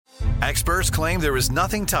Experts claim there is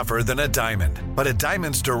nothing tougher than a diamond. But at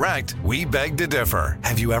Diamonds Direct, we beg to differ.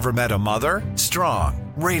 Have you ever met a mother?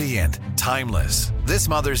 Strong, radiant, timeless. This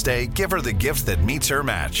Mother's Day, give her the gift that meets her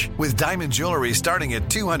match. With diamond jewelry starting at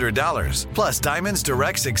 $200. Plus Diamonds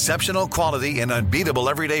Direct's exceptional quality and unbeatable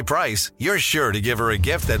everyday price, you're sure to give her a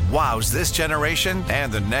gift that wows this generation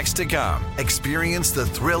and the next to come. Experience the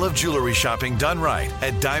thrill of jewelry shopping done right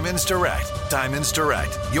at Diamonds Direct. Diamonds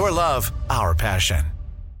Direct. Your love, our passion.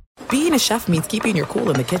 Being a chef means keeping your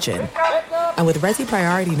cool in the kitchen. And with Resi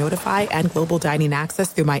Priority Notify and Global Dining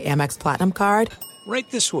Access through my Amex Platinum card, right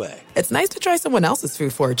this way. It's nice to try someone else's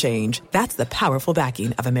food for a change. That's the powerful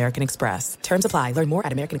backing of American Express. Terms apply. Learn more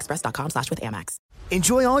at americanexpress.com/withAmex.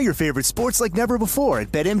 Enjoy all your favorite sports like never before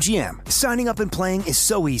at BetMGM. Signing up and playing is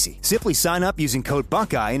so easy. Simply sign up using code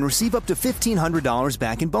Buckeye and receive up to $1,500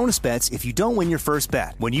 back in bonus bets if you don't win your first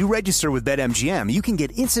bet. When you register with BetMGM, you can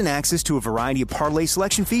get instant access to a variety of parlay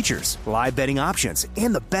selection features, live betting options,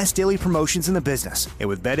 and the best daily promotions in the business. And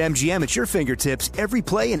with BetMGM at your fingertips, every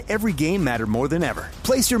play and every game matter more than ever.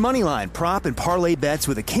 Place your moneyline, prop, and parlay bets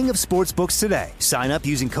with the king of sportsbooks today. Sign up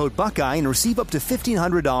using code Buckeye and receive up to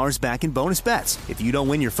 $1,500 back in bonus bets if you don't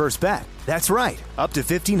win your first bet. That's right, up to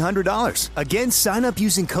 $1,500. Again, sign up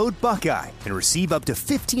using code Buckeye and receive up to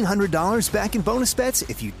 $1,500 back in bonus bets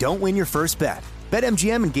if you don't win your first bet.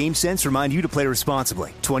 BetMGM and GameSense remind you to play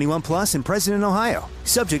responsibly. 21 plus and present in Ohio.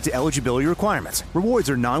 Subject to eligibility requirements.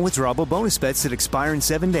 Rewards are non-withdrawable bonus bets that expire in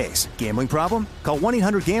 7 days. Gambling problem? Call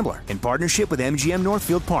 1-800-GAMBLER in partnership with MGM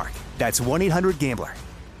Northfield Park. That's 1-800-GAMBLER.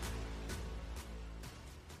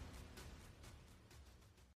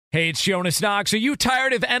 Hey, it's Jonas Knox. Are you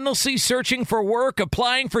tired of endlessly searching for work,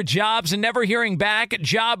 applying for jobs, and never hearing back?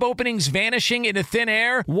 Job openings vanishing into thin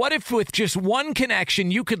air? What if with just one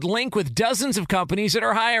connection, you could link with dozens of companies that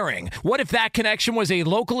are hiring? What if that connection was a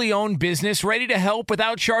locally owned business ready to help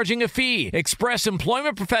without charging a fee? Express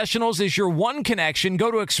Employment Professionals is your one connection.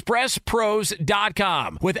 Go to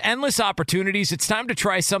expresspros.com. With endless opportunities, it's time to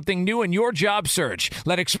try something new in your job search.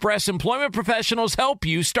 Let Express Employment Professionals help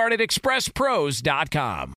you. Start at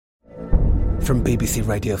expresspros.com. From BBC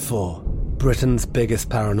Radio 4, Britain's biggest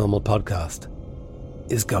paranormal podcast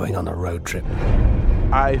is going on a road trip.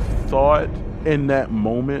 I thought in that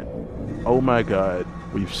moment, oh my God,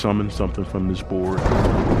 we've summoned something from this board.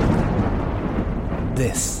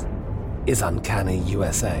 This is Uncanny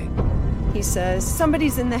USA. He says,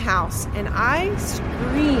 somebody's in the house, and I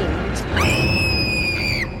screamed.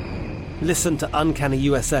 Listen to Uncanny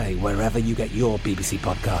USA wherever you get your BBC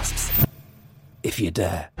podcasts, if you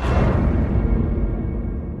dare.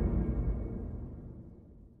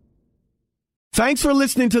 Thanks for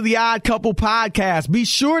listening to the Odd Couple podcast. Be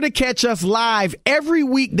sure to catch us live every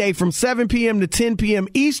weekday from 7 p.m. to 10 p.m.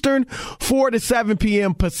 Eastern, 4 to 7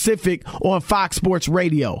 p.m. Pacific on Fox Sports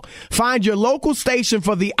Radio. Find your local station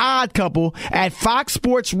for the Odd Couple at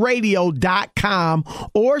foxsportsradio.com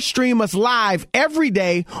or stream us live every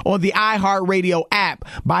day on the iHeartRadio app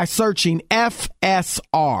by searching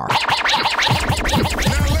FSR. Now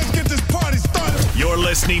let's get this party started. You're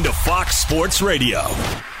listening to Fox Sports Radio.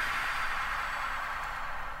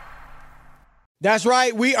 That's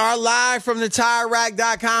right. We are live from the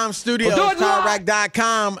TireRack.com studios.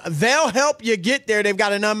 TireRack.com. They'll help you get there. They've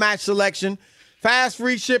got an unmatched selection, fast,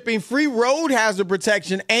 free shipping, free road hazard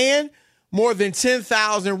protection, and more than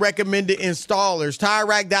 10,000 recommended installers.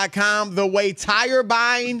 TireRack.com, the way tire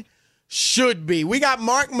buying should be. We got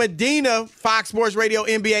Mark Medina, Fox Sports Radio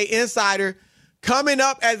NBA insider, coming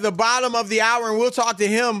up at the bottom of the hour, and we'll talk to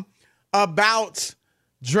him about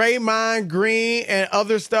Draymond Green and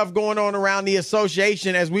other stuff going on around the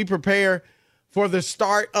association as we prepare for the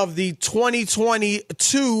start of the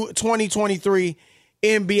 2022-2023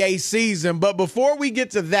 NBA season. But before we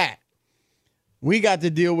get to that, we got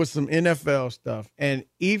to deal with some NFL stuff. And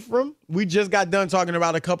Ephraim, we just got done talking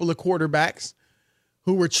about a couple of quarterbacks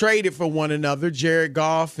who were traded for one another, Jared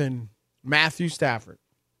Goff and Matthew Stafford.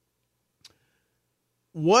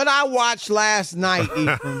 What I watched last night,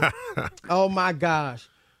 Ephraim, oh my gosh.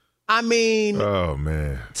 I mean, oh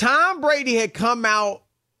man, Tom Brady had come out,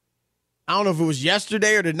 I don't know if it was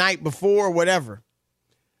yesterday or the night before or whatever,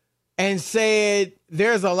 and said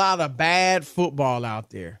there's a lot of bad football out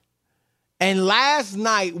there. And last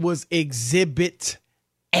night was Exhibit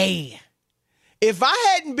A. If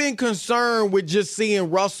I hadn't been concerned with just seeing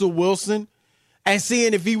Russell Wilson and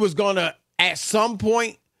seeing if he was going to, at some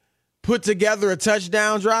point, put together a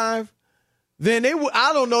touchdown drive, then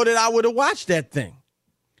I don't know that I would have watched that thing.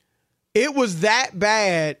 It was that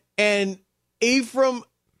bad. And Ephraim,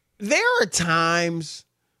 there are times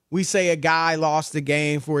we say a guy lost the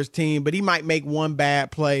game for his team, but he might make one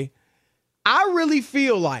bad play. I really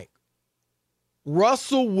feel like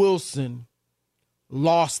Russell Wilson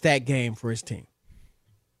lost that game for his team.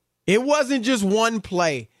 It wasn't just one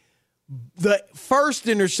play. The first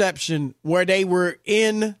interception where they were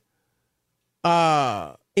in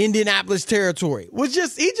Indianapolis territory was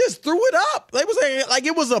he just threw it up. They was like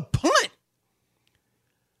it was a punt.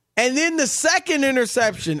 And then the second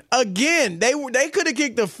interception, again, they could have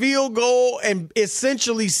kicked a field goal and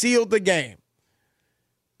essentially sealed the game.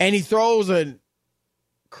 And he throws a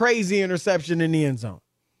crazy interception in the end zone.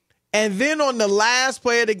 And then on the last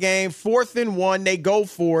play of the game, 4th and 1, they go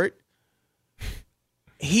for it.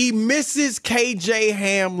 He misses KJ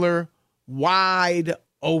Hamler wide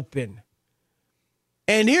open.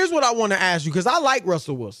 And here's what I want to ask you, because I like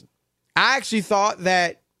Russell Wilson. I actually thought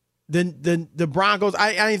that the Broncos,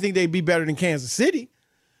 I didn't think they'd be better than Kansas City,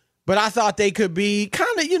 but I thought they could be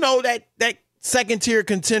kind of, that second-tier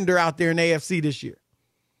contender out there in AFC this year.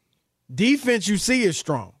 Defense, you see, is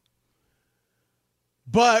strong.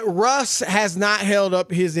 But Russ has not held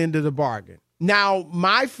up his end of the bargain. Now,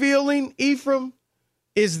 my feeling, Ephraim,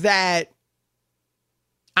 is that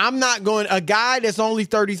a guy that's only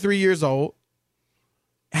 33 years old,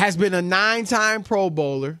 has been a 9-time Pro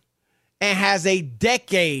Bowler, and has a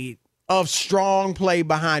decade of strong play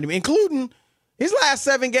behind him, including his last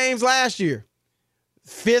 7 games last year.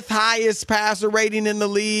 5th highest passer rating in the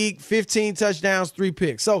league, 15 touchdowns, 3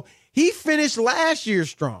 picks. So he finished last year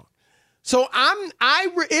strong. So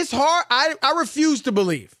it's hard. I refuse to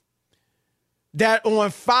believe that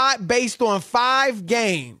based on 5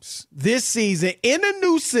 games this season in a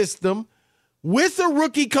new system with a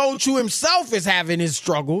rookie coach who himself is having his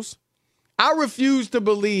struggles, I refuse to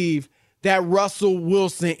believe that Russell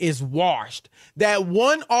Wilson is washed. That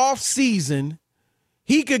one off season,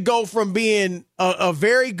 he could go from being a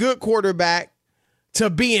very good quarterback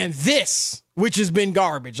to being this, which has been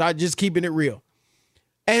garbage. I'm just keeping it real.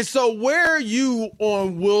 And so where are you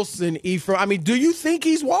on Wilson, Ephraim? I mean, do you think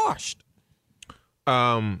he's washed?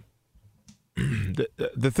 The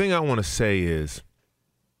thing I want to say is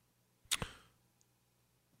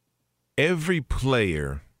every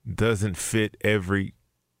player doesn't fit every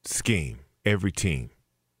scheme, every team.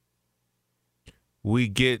 We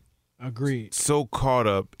get so caught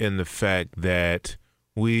up in the fact that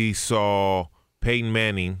we saw Peyton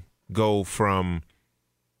Manning go from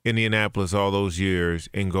Indianapolis all those years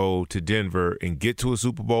and go to Denver and get to a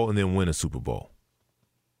Super Bowl and then win a Super Bowl.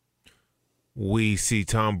 We see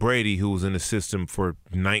Tom Brady, who was in the system for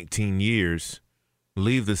 19 years,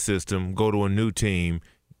 leave the system, go to a new team,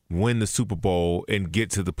 win the Super Bowl, and get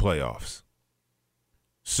to the playoffs.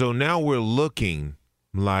 So now we're looking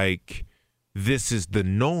like this is the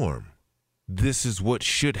norm. This is what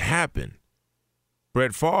should happen.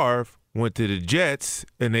 Brett Favre went to the Jets,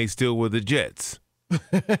 and they still were the Jets.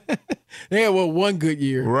 They had one good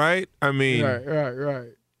year. Right? I mean,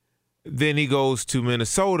 right. Then he goes to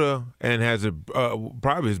Minnesota and has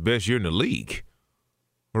probably his best year in the league.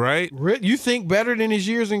 Right? You think better than his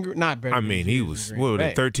years in not better? I mean, he was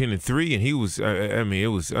 13-3, and he was. It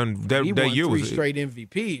was that year was 3 straight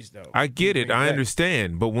MVPs though. I get it, I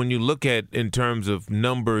understand, but when you look at in terms of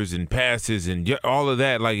numbers and passes and all of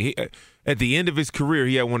that, like at the end of his career,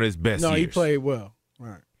 he had one of his best years. No, he played well.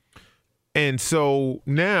 Right. And so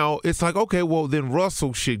now it's like, okay, well then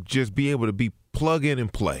Russell should just be able to be plug in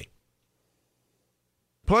and play,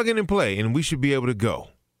 and we should be able to go,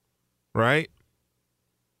 right?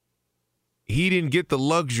 He didn't get the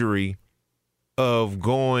luxury of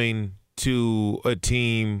going to a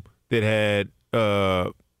team that had,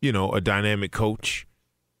 a dynamic coach,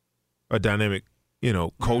 a dynamic,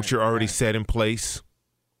 culture already set in place.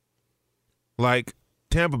 Like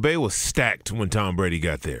Tampa Bay was stacked when Tom Brady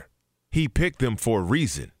got there. He picked them for a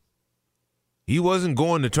reason. He wasn't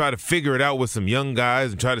going to try to figure it out with some young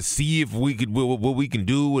guys and try to see if we could what we can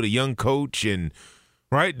do with a young coach, and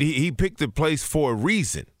right. He picked the place for a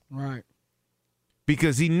reason. Right.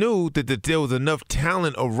 Because he knew that there was enough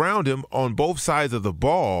talent around him on both sides of the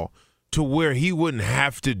ball to where he wouldn't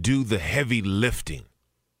have to do the heavy lifting.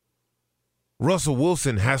 Russell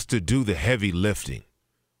Wilson has to do the heavy lifting.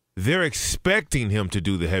 They're expecting him to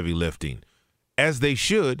do the heavy lifting, as they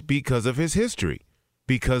should because of his history,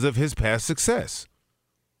 because of his past success.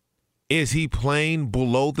 Is he playing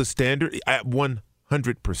below the standard? At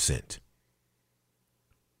 100%.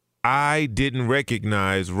 I didn't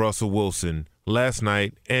recognize Russell Wilson last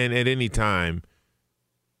night and at any time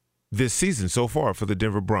this season so far for the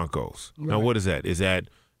Denver Broncos. Right. Now, what is that? Is that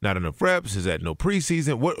not enough reps? Is that no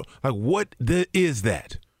preseason? What is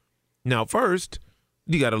that? Now, first,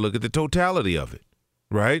 you got to look at the totality of it,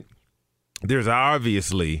 right? There's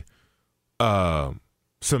obviously some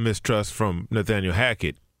mistrust from Nathaniel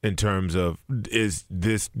Hackett in terms of, is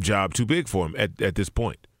this job too big for him at this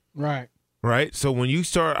point? Right. Right? So when you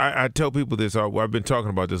start, I tell people this, I've been talking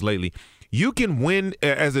about this lately, you can win,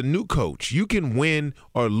 as a new coach, you can win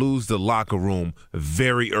or lose the locker room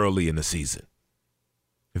very early in the season.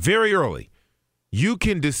 Very early. You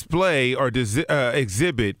can display or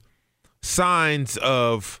exhibit signs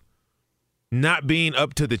of not being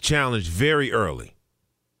up to the challenge very early.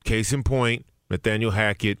 Case in point, Nathaniel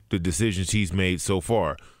Hackett, the decisions he's made so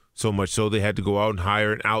far. So much so they had to go out and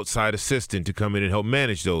hire an outside assistant to come in and help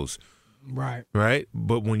manage those. Right. Right?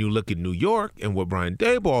 But when you look at New York and what Brian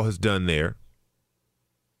Daboll has done there,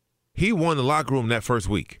 he won the locker room that first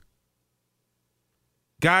week.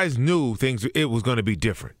 Guys knew it was going to be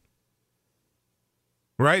different.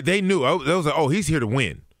 Right? They knew. They was like, oh, he's here to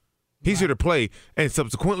win. He's here to play. And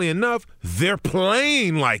subsequently enough, they're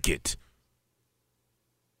playing like it.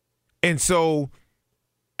 And so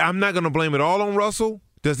I'm not going to blame it all on Russell.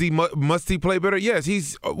 Must he play better? Yes,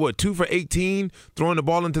 he's 2 for 18 throwing the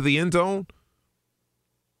ball into the end zone.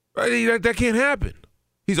 Right? That can't happen.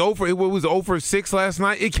 He's over. It was 0 for 6 last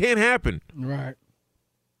night. It can't happen. Right.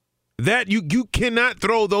 That you cannot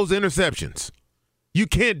throw those interceptions. You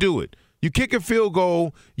can't do it. You kick a field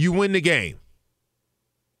goal, you win the game.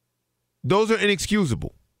 Those are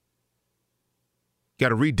inexcusable. Got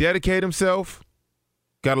to rededicate himself.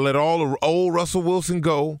 Got to let all of old Russell Wilson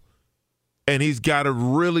go. And he's got to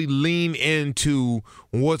really lean into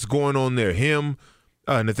what's going on there. Him,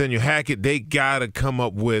 Nathaniel Hackett, they got to come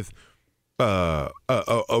up with a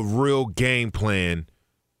real game plan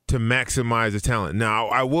to maximize the talent. Now,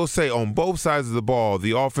 I will say on both sides of the ball,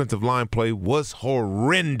 the offensive line play was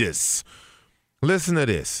horrendous. Listen to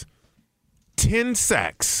this. 10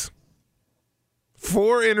 sacks,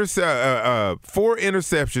 4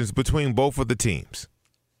 interceptions between both of the teams.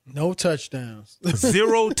 No touchdowns.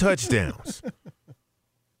 0 touchdowns.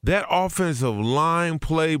 That offensive line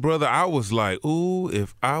play, brother, I was like, ooh,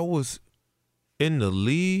 if I was in the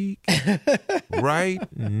league right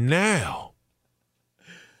now.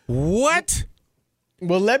 What?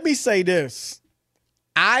 Well, let me say this.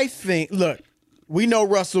 I think, look, we know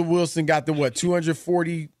Russell Wilson got the,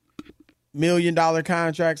 $240 million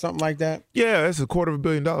contract, something like that? Yeah, that's $250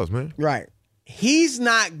 million, man. Right. He's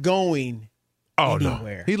not going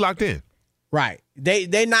anywhere. No. He's locked in. Right.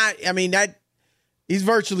 They not, I mean, he's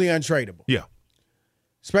virtually untradeable. Yeah.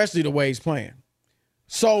 Especially the way he's playing.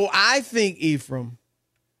 So I think, Ephraim,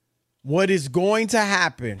 what is going to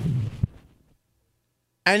happen,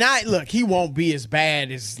 and he won't be as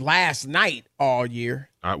bad as last night all year.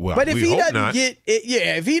 But if he doesn't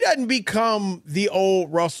if he doesn't become the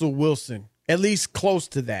old Russell Wilson, at least close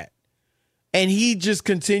to that, and he just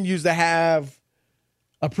continues to have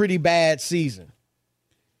a pretty bad season,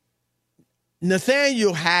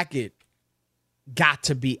 Nathaniel Hackett got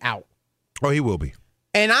to be out. Oh, he will be.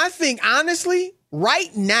 And I think, honestly,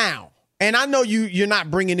 right now, and I know you're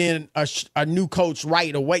not bringing in a new coach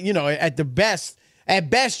right away. You know, at best,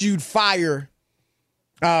 you'd fire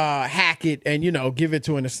Hackett and, give it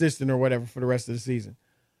to an assistant or whatever for the rest of the season.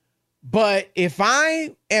 But if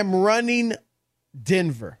I am running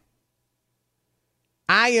Denver,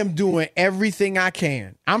 I am doing everything I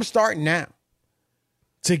can. I'm starting now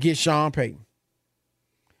to get Sean Payton.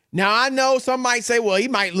 Now, I know some might say, well, he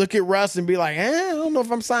might look at Russ and be like, I don't know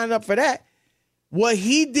if I'm signing up for that. What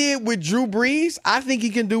he did with Drew Brees, I think he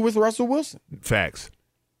can do with Russell Wilson. Facts.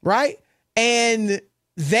 Right? And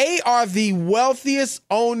they are the wealthiest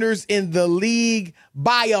owners in the league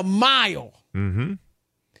by a mile. Mm-hmm.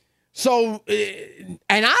 So,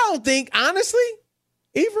 and I don't think, honestly,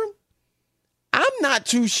 Ephraim, I'm not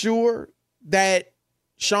too sure that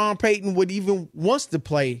Sean Payton would even wants to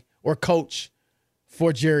play or coach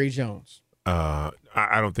for Jerry Jones. I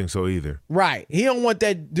don't think so either. Right. He don't want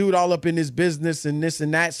that dude all up in his business and this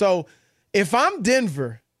and that. So if I'm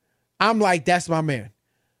Denver, I'm like, that's my man.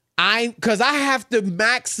 Because I have to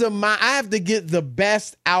maximize, I have to get the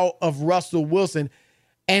best out of Russell Wilson.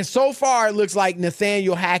 And so far, it looks like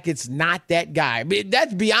Nathaniel Hackett's not that guy.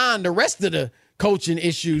 That's beyond the rest of the coaching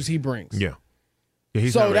issues he brings. Yeah.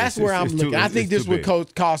 So that's where I'm looking. I think this would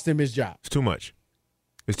cost him his job. It's too much.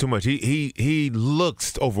 It's too much. He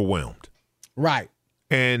looks overwhelmed. Right.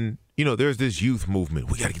 And, there's this youth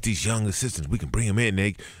movement. We got to get these young assistants. We can bring them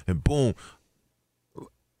in, and boom.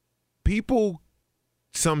 People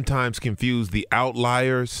sometimes confuse the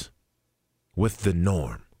outliers with the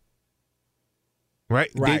norm.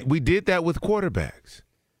 Right? We did that with quarterbacks.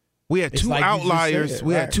 We had two outliers.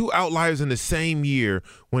 We had 2 outliers in the same year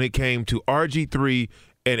when it came to RG3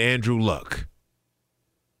 and Andrew Luck.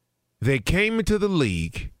 They came into the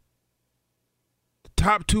league,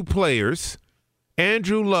 top 2 players,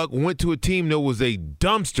 Andrew Luck went to a team that was a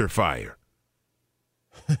dumpster fire.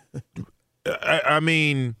 I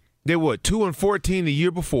mean, they were 2-14 the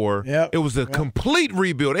year before. Yep. It was a complete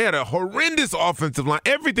rebuild. They had a horrendous offensive line.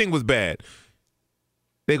 Everything was bad.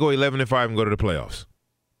 They go 11-5 and go to the playoffs.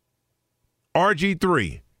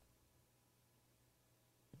 RG3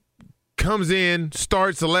 comes in,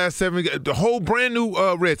 starts the last 7, the whole brand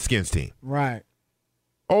new Redskins team. Right.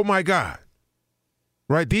 Oh my God.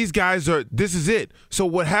 Right? These guys this is it. So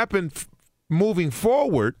what happened moving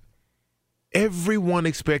forward, everyone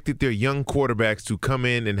expected their young quarterbacks to come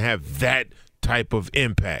in and have that type of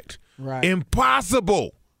impact. Right.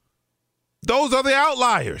 Impossible. Those are the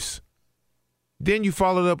outliers. Then you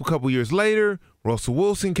followed up a couple years later. Russell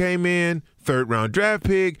Wilson came in, 3rd-round draft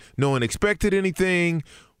pick. No one expected anything.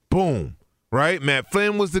 Boom. Right? Matt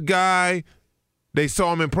Flynn was the guy. They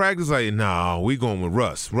saw him in practice like, nah, we going with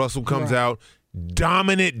Russ. Russell comes out,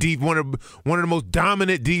 dominant one of the most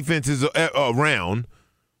dominant defenses around.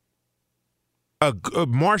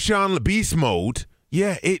 Marshawn beast mode.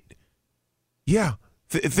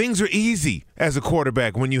 Things are easy as a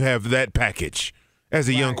quarterback when you have that package as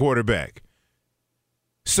a young quarterback.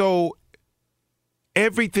 So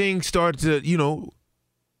everything starts to,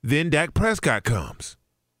 then Dak Prescott comes.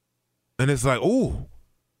 And it's like, ooh,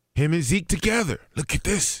 him and Zeke together. Look at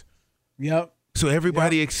this. Yep. So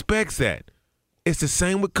everybody expects that. It's the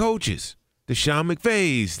same with coaches. The Sean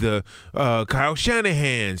McVays, the Kyle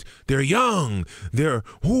Shanahans. They're young. They're,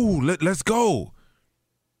 let's go.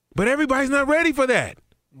 But everybody's not ready for that.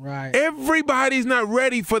 Right. Everybody's not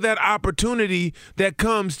ready for that opportunity that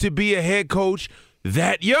comes to be a head coach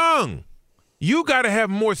that young. You got to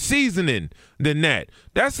have more seasoning than that.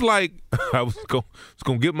 That's like, I was going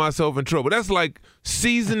to get myself in trouble. That's like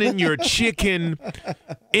seasoning your chicken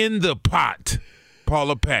in the pot,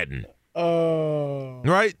 Paula Patton.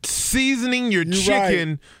 Right? Seasoning your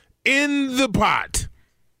chicken in the pot.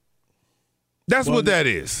 That's what that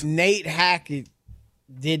is. Nate Hackett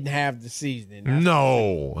didn't have the seasoning.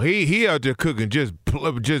 No. He out there cooking just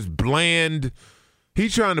bland.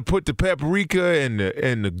 He's trying to put the paprika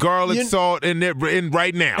and the garlic salt in there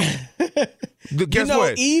right now. Guess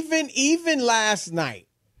what? Even last night,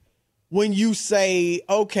 when you say,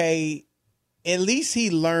 okay, at least he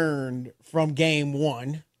learned from game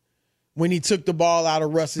 1 when he took the ball out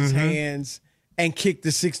of Russ's hands and kicked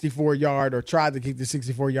the 64-yard or tried to kick the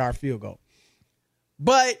 64-yard field goal.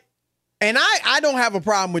 But, and I don't have a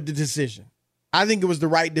problem with the decision. I think it was the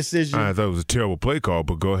right decision. I thought it was a terrible play call,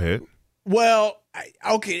 but go ahead. Well,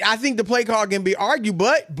 okay, I think the play call can be argued,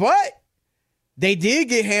 but they did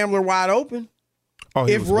get Hamler wide open. Oh,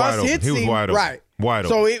 he was wide open. He was wide open. Right. Wide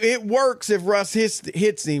open. So it works if Russ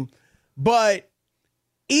hits him. But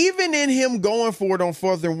even in him going for it on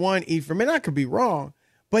 4th and 1, Ephraim, and I could be wrong,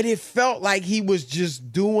 but it felt like he was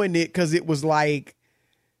just doing it because it was like,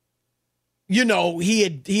 he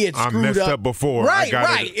had screwed up. I messed up before.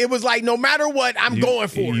 Right. It was like, no matter what, I'm going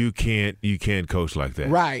for it. You can't coach like that.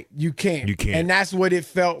 Right. You can't. And that's what it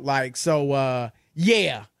felt like. So,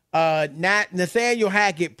 Nathaniel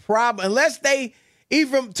Hackett, unless they,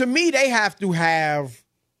 even to me, they have to have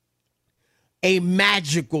a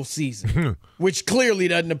magical season, which clearly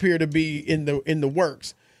doesn't appear to be in the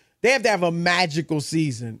works. They have to have a magical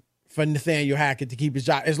season for Nathaniel Hackett to keep his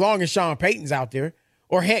job, as long as Sean Payton's out there.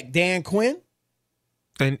 Or heck, Dan Quinn.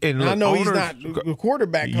 And look, I know he's not the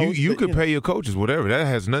quarterback coach. You could pay your coaches whatever. That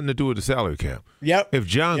has nothing to do with the salary cap. Yep. If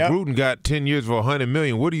John Gruden got 10 years for $100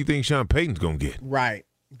 million, what do you think Sean Payton's going to get? Right.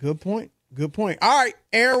 Good point. All right.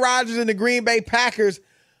 Aaron Rodgers and the Green Bay Packers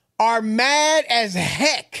are mad as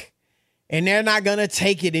heck, and they're not going to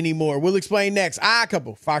take it anymore. We'll explain next.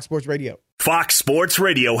 iCouple, Fox Sports Radio. Fox Sports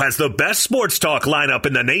Radio has the best sports talk lineup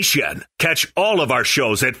in the nation. Catch all of our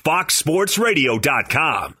shows at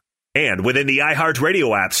foxsportsradio.com. And within the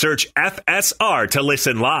iHeartRadio app, search FSR to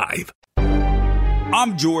listen live.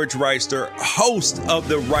 I'm George Reister, host of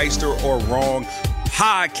the Reister or Wrong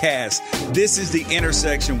podcast. This is the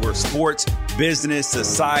intersection where sports, business,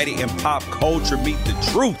 society, and pop culture meet the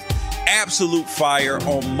truth. Absolute fire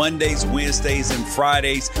on Mondays, Wednesdays, and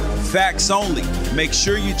Fridays. Facts only. Make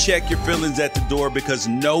sure you check your feelings at the door because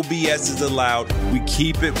no BS is allowed. We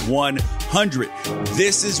keep it 100.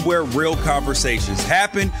 This is where real conversations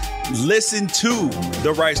happen. Listen to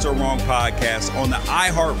the Right or Wrong podcast on the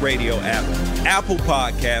iHeartRadio app, Apple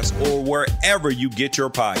Podcasts, or wherever you get your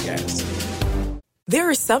podcasts. There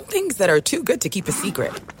are some things that are too good to keep a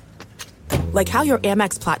secret. Like how your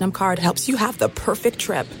Amex Platinum card helps you have the perfect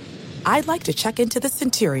trip. I'd like to check into the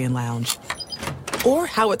Centurion Lounge. Or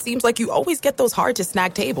how it seems like you always get those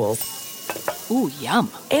hard-to-snag tables. Ooh, yum.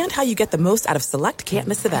 And how you get the most out of select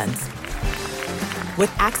can't-miss events.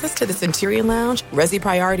 With access to the Centurion Lounge, Resi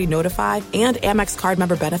Priority Notified, and Amex card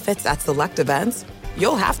member benefits at select events,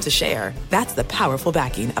 you'll have to share. That's the powerful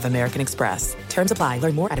backing of American Express. Terms apply.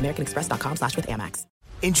 Learn more at americanexpress.com/withAmex.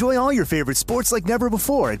 Enjoy all your favorite sports like never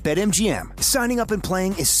before at BetMGM. Signing up and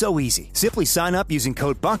playing is so easy. Simply sign up using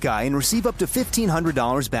code Buckeye and receive up to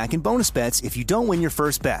 $1,500 back in bonus bets if you don't win your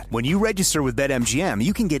first bet. When you register with BetMGM,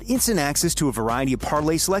 you can get instant access to a variety of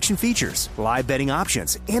parlay selection features, live betting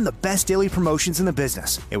options, and the best daily promotions in the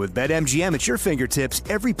business. And with BetMGM at your fingertips,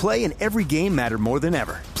 every play and every game matter more than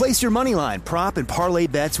ever. Place your moneyline, prop, and parlay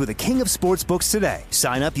bets with the king of sportsbooks today.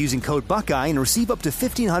 Sign up using code Buckeye and receive up to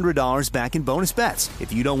 $1,500 back in bonus bets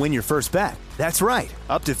if you don't win your first bet. That's right,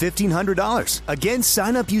 up to $1,500. Again,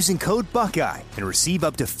 sign up using code Buckeye and receive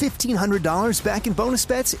up to $1,500 back in bonus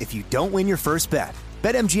bets if you don't win your first bet.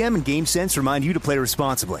 BetMGM and GameSense remind you to play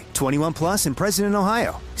responsibly. 21 plus and present in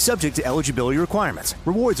Ohio. Subject to eligibility requirements.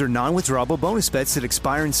 Rewards are non-withdrawable bonus bets that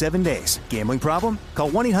expire in 7 days. Gambling problem?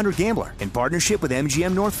 Call 1-800-GAMBLER in partnership with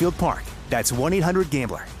MGM Northfield Park. That's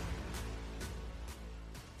 1-800-GAMBLER.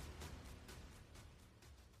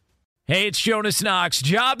 Hey, it's Jonas Knox.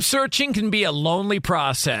 Job searching can be a lonely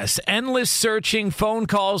process. Endless searching, phone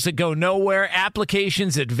calls that go nowhere,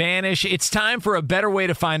 applications that vanish. It's time for a better way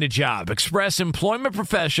to find a job. Express Employment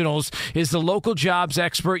Professionals is the local jobs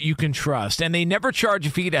expert you can trust, and they never charge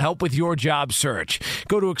a fee to help with your job search.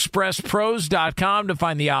 Go to expresspros.com to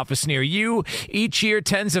find the office near you. Each year,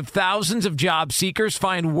 tens of thousands of job seekers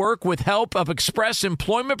find work with help of Express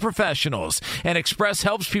Employment Professionals, and Express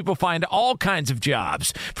helps people find all kinds of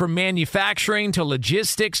jobs, from manufacturing to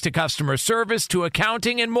logistics to customer service to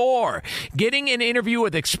accounting and more. Getting an interview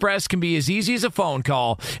with Express can be as easy as a phone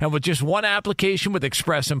call, and with just one application with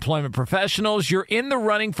Express Employment Professionals, you're in the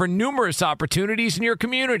running for numerous opportunities in your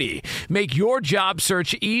community. Make your job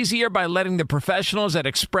search easier by letting the professionals at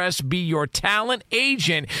Express be your talent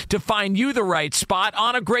agent to find you the right spot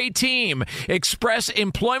on a great team. Express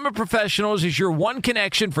Employment Professionals is your one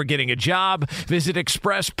connection for getting a job. Visit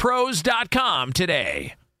expresspros.com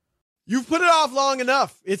today. You've put it off long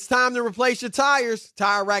enough. It's time to replace your tires.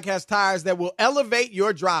 Tire Rack has tires that will elevate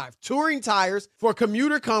your drive. Touring tires for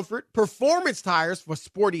commuter comfort, performance tires for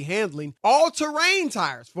sporty handling, all-terrain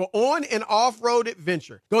tires for on- and off-road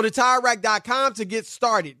adventure. Go to TireRack.com to get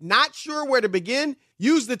started. Not sure where to begin?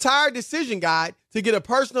 Use the Tire Decision Guide to get a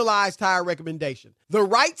personalized tire recommendation. The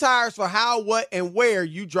right tires for how, what, and where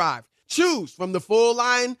you drive. Choose from the full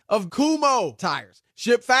line of Kumho tires.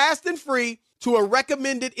 Ship fast and free to a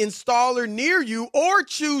recommended installer near you, or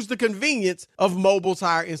choose the convenience of mobile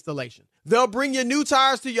tire installation. They'll bring your new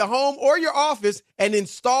tires to your home or your office and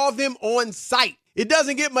install them on site. It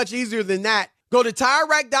doesn't get much easier than that. Go to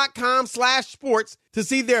TireRack.com/sports to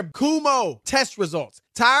see their Kumho test results,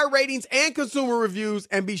 tire ratings, and consumer reviews,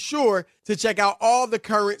 and be sure to check out all the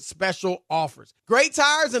current special offers. Great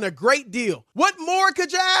tires and a great deal. What more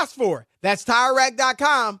could you ask for? That's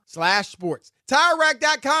TireRack.com/sports.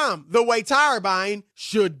 TireRack.com, the way tire buying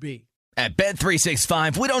should be. At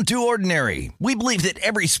Bet365, we don't do ordinary. We believe that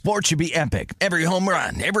every sport should be epic. Every home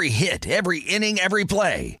run, every hit, every inning, every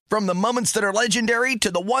play. From the moments that are legendary to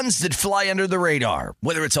the ones that fly under the radar.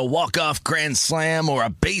 Whether it's a walk-off grand slam or a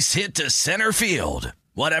base hit to center field.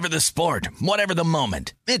 Whatever the sport, whatever the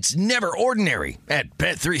moment, it's never ordinary at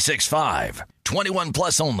Bet365. 21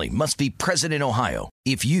 plus only. Must be present in Ohio.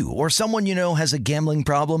 If you or someone you know has a gambling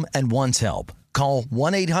problem and wants help, call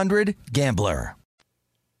 1-800-GAMBLER.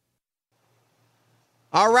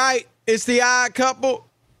 All right, it's the Odd Couple.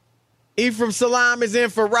 Ephraim Salam is in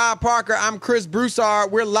for Rob Parker. I'm Chris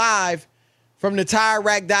Broussard. We're live from the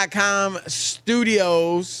TireRack.com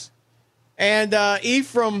studios. And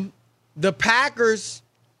Ephraim, the Packers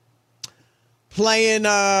playing,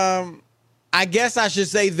 I guess I should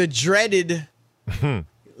say, the dreaded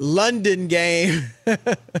London game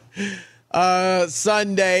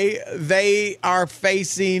Sunday. They are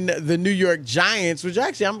facing the New York Giants, which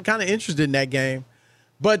actually I'm kind of interested in that game.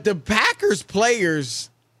 But the Packers players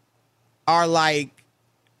are like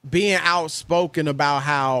being outspoken about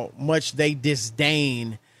how much they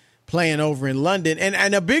disdain playing over in London.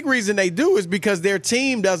 And a big reason they do is because their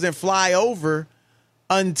team doesn't fly over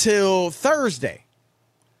until Thursday.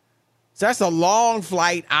 So that's a long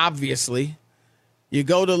flight, obviously. You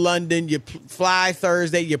go to London, you fly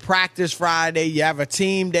Thursday, you practice Friday, you have a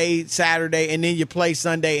team day Saturday, and then you play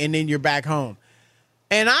Sunday, and then you're back home.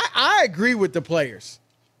 And I agree with the players.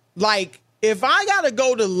 Like, if I got to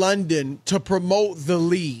go to London to promote the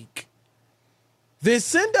league, then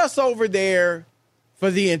send us over there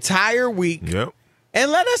for the entire week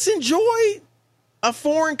and let us enjoy a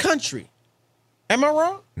foreign country. Am I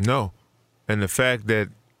wrong? No. And the fact that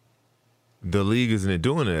the league isn't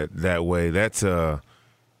doing it that way, that's a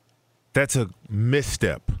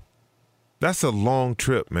misstep. That's a long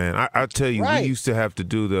trip, man. I tell you, Right. we used to have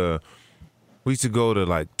to we used to go to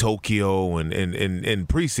like Tokyo and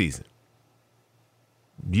preseason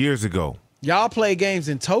years ago. Y'all play games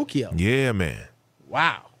in Tokyo. Yeah, man.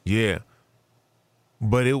 Wow. Yeah.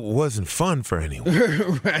 But it wasn't fun for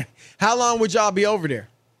anyone. Right. How long would y'all be over there?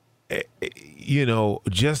 You know,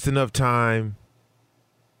 just enough time.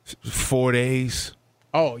 4 days.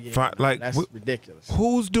 Oh, yeah. That's ridiculous.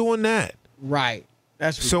 Who's doing that? Right.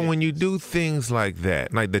 That's ridiculous. So when you do things like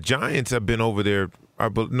that, like the Giants have been over there.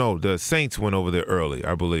 The Saints went over there early,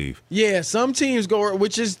 I believe. Yeah, some teams go,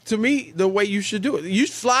 which is, to me, the way you should do it. You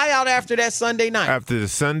fly out after that Sunday night. After the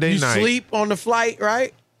Sunday night. You sleep on the flight,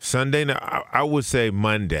 right? Sunday night, I would say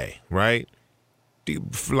Monday, right?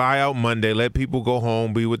 Fly out Monday, let people go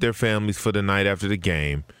home, be with their families for the night after the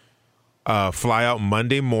game. Fly out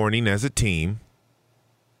Monday morning as a team.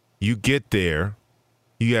 You get there.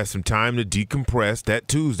 You have some time to decompress. That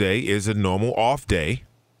Tuesday is a normal off day.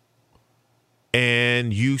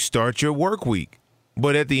 And you start your work week.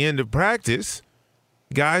 But at the end of practice,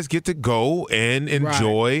 guys get to go and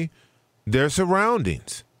enjoy their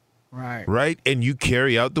surroundings. Right. Right? And you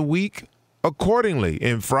carry out the week accordingly.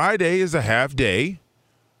 And Friday is a half day.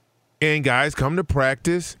 And guys come to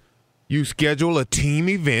practice. You schedule a team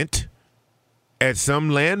event at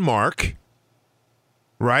some landmark.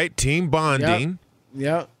 Right? Team bonding.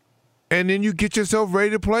 Yep. And then you get yourself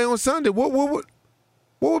ready to play on Sunday. What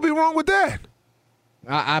would be wrong with that?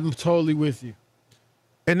 I'm totally with you.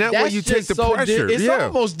 And that way you take the pressure. It's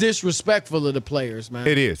almost disrespectful of the players, man.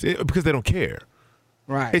 It is. Because they don't care.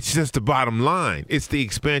 Right. It's just the bottom line. It's the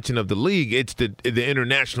expansion of the league. It's the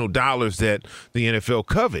international dollars that the NFL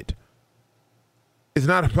covet. It's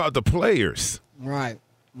not about the players. Right.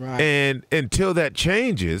 Right. And until that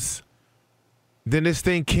changes, then this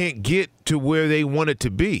thing can't get to where they want it to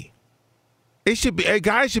be.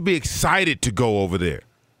 Guys should be excited to go over there.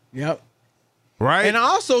 Yep. Right? And I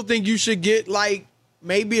also think you should get, like,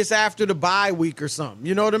 maybe it's after the bye week or something.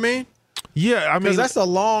 You know what I mean? Yeah, I mean, because that's a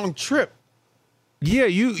long trip. Yeah,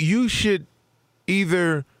 you should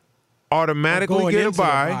either automatically get a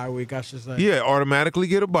bye week, I should say. Yeah, automatically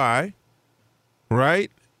get a bye, right?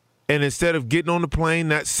 And instead of getting on the plane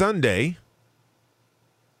that Sunday,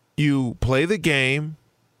 you play the game,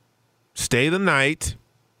 stay the night,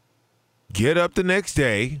 get up the next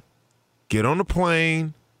day, get on the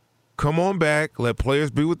plane, come on back, let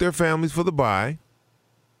players be with their families for the bye.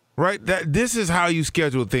 Right? This is how you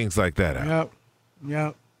schedule things like that out.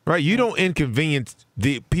 Yep. Right? You don't inconvenience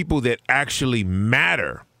the people that actually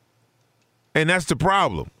matter. And that's the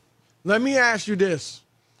problem. Let me ask you this.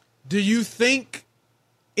 Do you think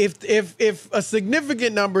if a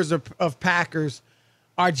significant numbers of Packers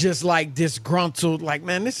are just like disgruntled, like,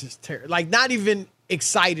 man, this is terrible, like not even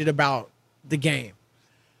excited about the game,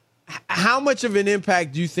 how much of an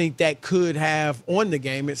impact do you think that could have on the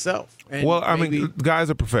game itself? And well, I mean, guys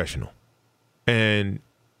are professional, and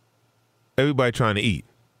everybody trying to eat,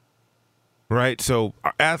 right? So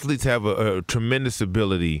our athletes have a tremendous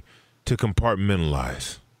ability to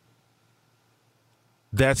compartmentalize.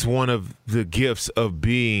 That's one of the gifts of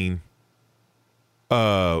being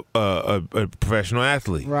a professional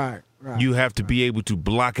athlete. Right. You have to be able to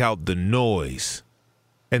block out the noise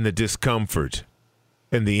and the discomfort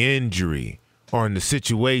and the injury or in the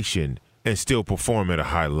situation and still perform at a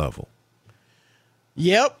high level.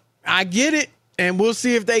 Yep, I get it. And we'll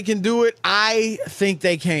see if they can do it. I think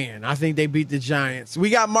they can. I think they beat the Giants. We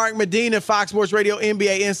got Mark Medina, Fox Sports Radio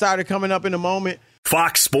NBA Insider, coming up in a moment.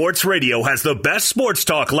 Fox Sports Radio has the best sports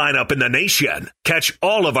talk lineup in the nation. Catch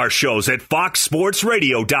all of our shows at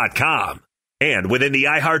foxsportsradio.com. And within the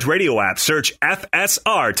iHeartRadio app, search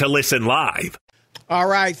FSR to listen live. All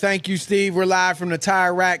right. Thank you, Steve. We're live from the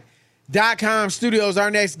TireRack.com studios. Our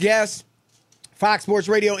next guest, Fox Sports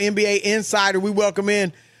Radio NBA Insider. We welcome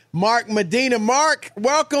in Mark Medina. Mark,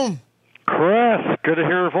 welcome. Chris, good to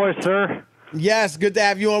hear your voice, sir. Yes, good to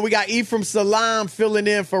have you on. We got Ephraim Salam filling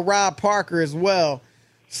in for Rob Parker as well.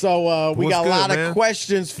 So we got a lot of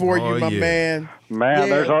questions for you, my man. Man,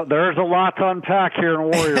 yeah. there's a lot to unpack here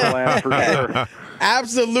in Warrior Land for sure.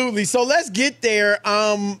 Absolutely. So let's get there.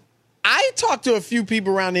 I talked to a few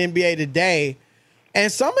people around the NBA today,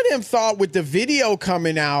 and some of them thought with the video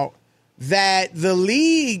coming out that the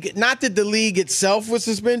league, not that the league itself would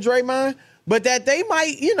suspend Draymond, but that they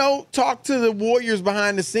might, talk to the Warriors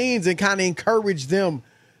behind the scenes and kind of encourage them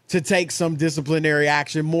to take some disciplinary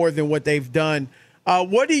action more than what they've done.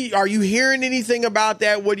 Are you hearing anything about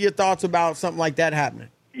that? What are your thoughts about something like that happening?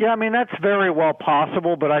 Yeah, I mean, that's very well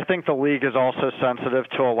possible, but I think the league is also sensitive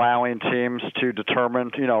to allowing teams to determine,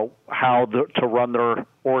 how to run their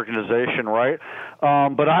organization, right?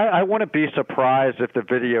 But I wouldn't be surprised if the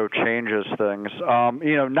video changes things,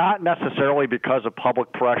 not necessarily because of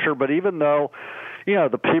public pressure, but even though,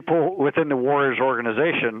 the people within the Warriors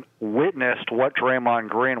organization witnessed what Draymond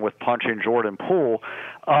Green was punching Jordan Poole,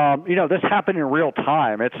 this happened in real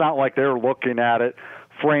time. It's not like they're looking at it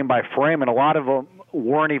frame by frame, and a lot of them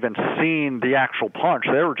weren't even seeing the actual punch.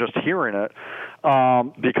 They were just hearing it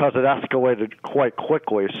because it escalated quite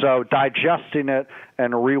quickly. So digesting it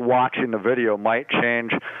and rewatching the video might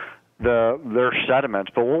change their sentiments.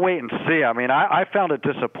 But we'll wait and see. I mean, I found it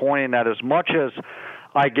disappointing that as much as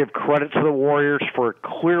I give credit to the Warriors for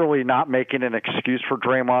clearly not making an excuse for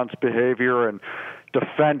Draymond's behavior and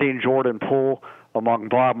defending Jordan Poole among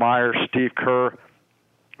Bob Myers, Steve Kerr,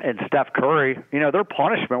 and Steph Curry, their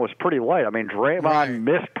punishment was pretty light. I mean, Draymond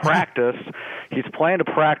missed practice. He's planning to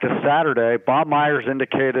practice Saturday. Bob Myers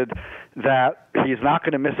indicated that he's not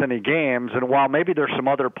going to miss any games. And while maybe there's some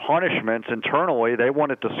other punishments internally, they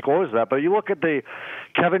wouldn't disclose that. But you look at the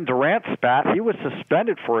Kevin Durant spat, he was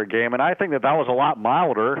suspended for a game, and I think that was a lot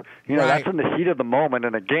milder. That's in the heat of the moment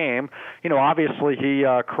in a game. Obviously he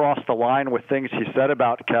crossed the line with things he said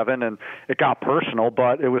about Kevin, and it got personal,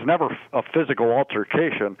 but it was never a physical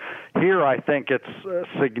altercation. Here I think it's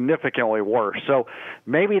significantly worse. So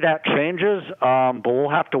maybe that changes, but we'll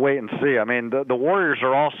have to wait and see. I mean, the Warriors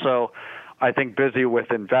are also, I think, busy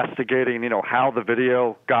with investigating, how the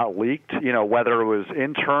video got leaked, whether it was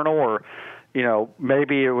internal or,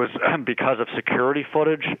 maybe it was because of security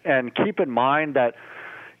footage. And keep in mind that,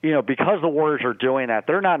 because the Warriors are doing that,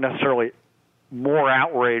 they're not necessarily more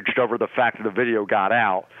outraged over the fact that the video got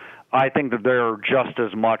out. I think that they're just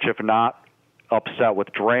as much, if not upset with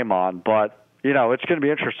Draymond. But, it's going to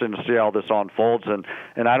be interesting to see how this unfolds. And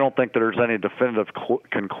I don't think that there's any definitive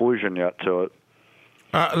conclusion yet to it.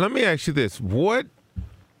 Let me ask you this. What,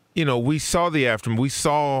 we saw the aftermath. We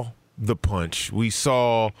saw the punch. We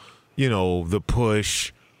saw, the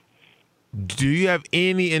push. Do you have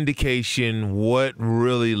any indication what's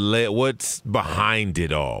behind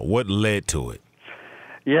it all? What led to it?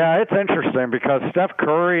 Yeah, it's interesting because Steph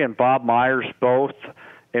Curry and Bob Myers both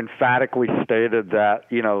emphatically stated that,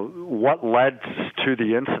 what led to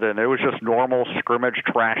the incident, it was just normal scrimmage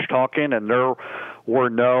trash talking, and there were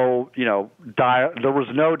no, there was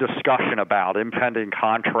no discussion about impending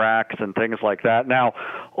contracts and things like that. Now,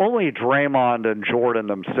 only Draymond and Jordan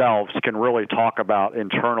themselves can really talk about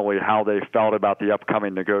internally how they felt about the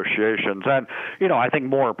upcoming negotiations. And, I think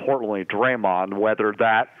more importantly, Draymond, whether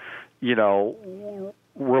that,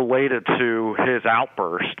 related to his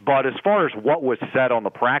outburst. But as far as what was said on the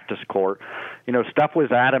practice court, Steph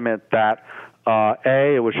was adamant that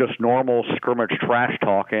A, it was just normal scrimmage trash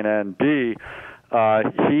talking, and B,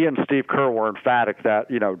 he and Steve Kerr were emphatic that,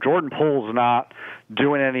 Jordan Poole's not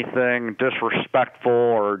doing anything disrespectful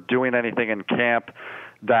or doing anything in camp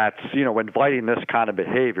that's, inviting this kind of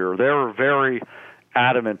behavior. They were very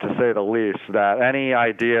adamant, to say the least, that any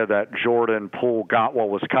idea that Jordan Poole got what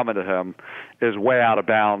was coming to him is way out of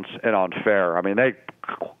bounds and unfair. I mean, they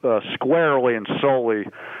squarely and solely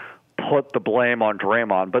put the blame on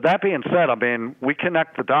Draymond. But that being said, I mean, we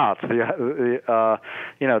connect the dots.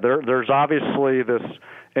 There's obviously this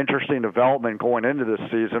interesting development going into this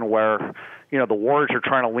season where, the Warriors are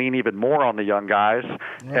trying to lean even more on the young guys,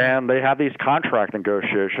 and they have these contract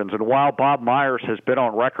negotiations. And while Bob Myers has been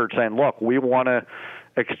on record saying, look, we want to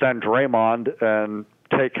extend Draymond and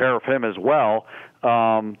take care of him as well,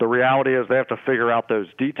 the reality is they have to figure out those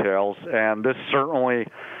details. And this certainly,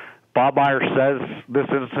 Bob Myers says this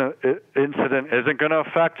incident isn't going to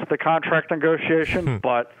affect the contract negotiation,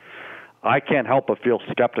 but I can't help but feel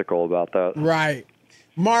skeptical about that. Right.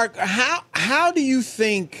 Mark, how do you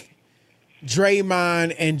think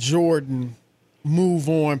Draymond and Jordan move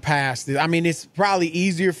on past it? I mean, it's probably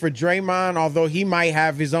easier for Draymond, although he might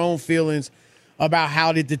have his own feelings about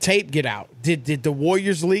how did the tape get out. Did the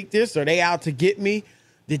Warriors leak this? Are they out to get me?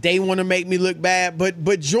 Did they want to make me look bad?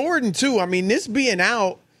 But Jordan, too, I mean, this being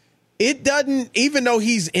out, it doesn't, even though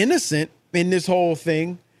he's innocent in this whole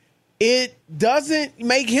thing, it doesn't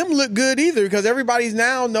make him look good either, because everybody's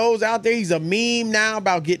now knows out there he's a meme now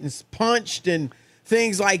about getting punched and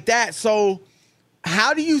things like that. So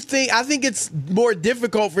how do you think? I think it's more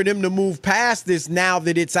difficult for them to move past this now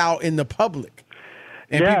that it's out in the public.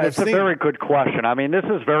 Yeah, it's a very good question. I mean, this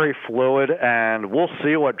is very fluid, and we'll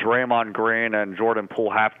see what Draymond Green and Jordan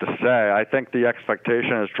Poole have to say. I think the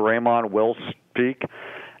expectation is Draymond will speak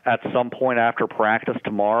at some point after practice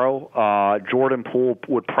tomorrow. Jordan Poole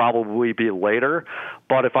would probably be later.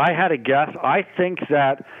 But if I had to guess, I think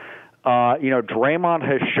that, Draymond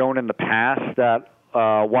has shown in the past that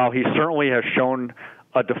while he certainly has shown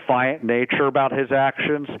a defiant nature about his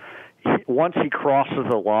actions, once he crosses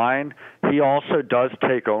the line, he also does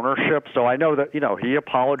take ownership. So I know that, he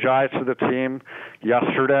apologized to the team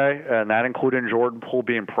yesterday, and that included Jordan Poole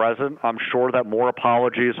being present. I'm sure that more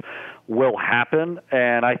apologies will happen,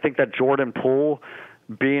 and I think that Jordan Poole,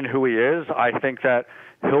 being who he is, I think that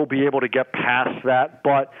he'll be able to get past that.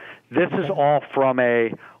 But this is all from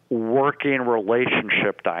a working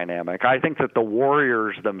relationship dynamic. I think that the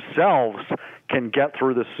Warriors themselves can get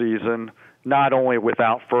through the season not only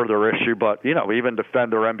without further issue, but, even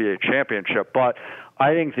defend their NBA championship. But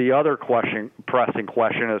I think the other pressing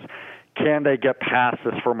question is, can they get past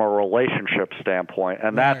this from a relationship standpoint?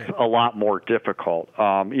 And that's a lot more difficult.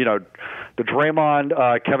 The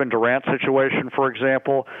Draymond, Kevin Durant situation, for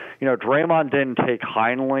example, Draymond didn't take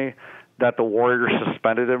kindly that the Warriors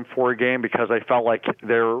suspended him for a game because they felt like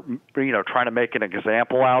they're, trying to make an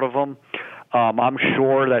example out of him. I'm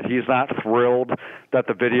sure that he's not thrilled that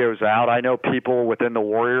the video's out. I know people within the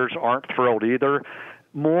Warriors aren't thrilled either,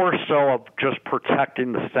 more so of just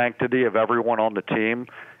protecting the sanctity of everyone on the team,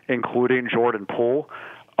 including Jordan Poole.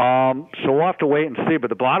 So we'll have to wait and see. But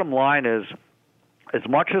the bottom line is, as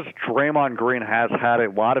much as Draymond Green has had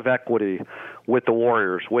a lot of equity with the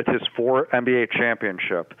Warriors, with his 4 NBA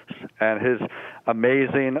championships and his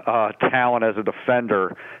amazing talent as a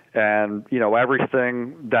defender and,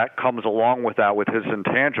 everything that comes along with that with his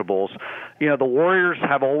intangibles, the Warriors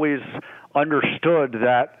have always understood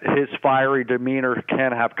that his fiery demeanor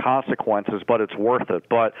can have consequences, but it's worth it.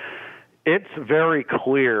 But it's very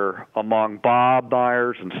clear among Bob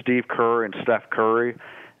Myers and Steve Kerr and Steph Curry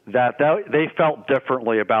that they felt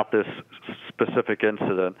differently about this specific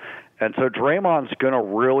incident. And so Draymond's going to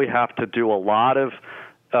really have to do a lot of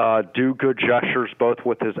do-good gestures, both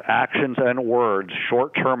with his actions and words,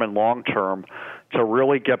 short-term and long-term, to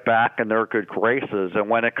really get back in their good graces. And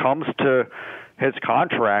when it comes to his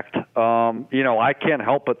contract, I can't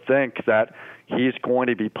help but think that he's going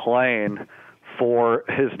to be playing for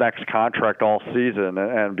his next contract all season,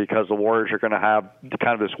 and because the Warriors are going to have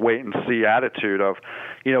kind of this wait-and-see attitude of,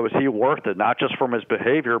 is he worth it? Not just from his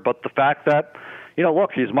behavior, but the fact that,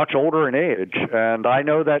 look, he's much older in age, and I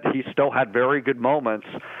know that he still had very good moments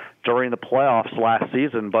during the playoffs last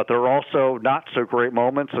season, but there are also not so great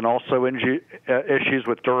moments and also issues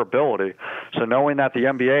with durability. So knowing that the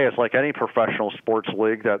NBA is like any professional sports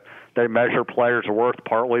league, that they measure players' worth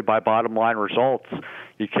partly by bottom line results,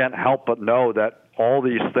 you can't help but know that all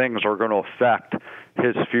these things are going to affect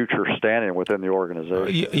his future standing within the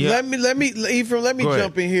organization. Let me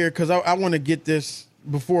jump in here because I want to get this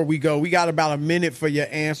before we go. We got about a minute for your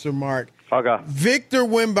answer, Mark. Okay. Victor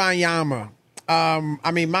Wembanyama.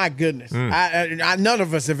 My goodness. None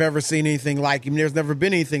of us have ever seen anything like him. There's never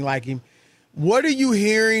been anything like him. What are you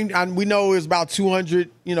hearing? We know it was about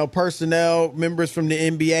 200, personnel members from the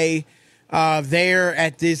NBA there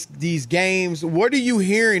at these games. What are you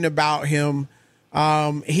hearing about him?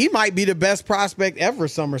 He might be the best prospect ever,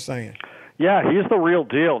 some are saying. Yeah, he's the real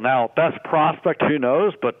deal. Now, best prospect, who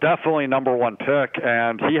knows, but definitely number 1 pick,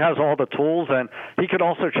 and he has all the tools, and he could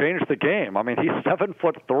also change the game. I mean, he's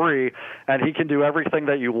 7'3", and he can do everything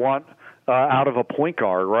that you want out of a point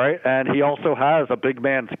guard, right? And he also has a big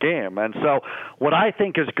man's game. And so what I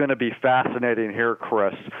think is going to be fascinating here,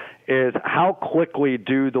 Chris, is how quickly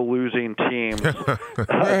do the losing teams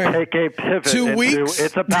take a pivot 2 weeks?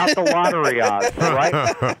 It's about the lottery odds,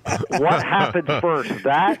 right? What happens first,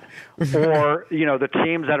 that or, the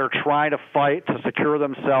teams that are trying to fight to secure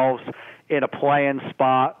themselves in a play-in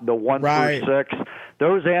spot, the 1 through 6?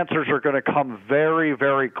 Those answers are going to come very,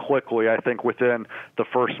 very quickly, I think, within the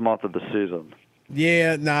first month of the season.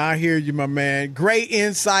 Yeah, I hear you, my man. Great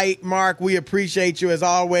insight, Mark. We appreciate you as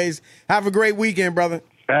always. Have a great weekend, brother.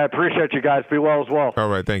 I appreciate you guys. Be well as well. All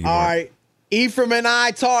right, thank you, Mark. All right. Ephraim and I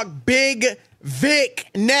talk Big Vic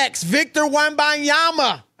next. Victor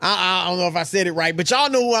Wembanyama. I don't know if I said it right, but y'all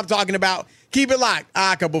know who I'm talking about. Keep it locked.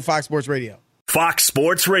 Couple Fox Sports Radio. Fox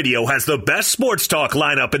Sports Radio has the best sports talk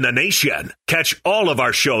lineup in the nation. Catch all of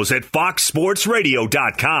our shows at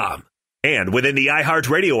foxsportsradio.com. And within the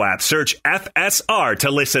iHeartRadio app, search FSR to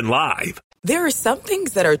listen live. There are some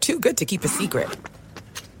things that are too good to keep a secret.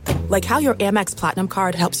 Like how your Amex Platinum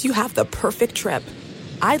card helps you have the perfect trip.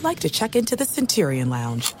 I'd like to check into the Centurion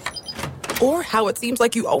Lounge. Or how it seems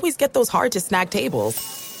like you always get those hard-to-snag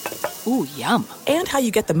tables. Ooh, yum. And how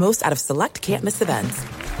you get the most out of select can't-miss events.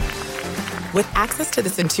 With access to the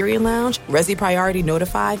Centurion Lounge, Resi Priority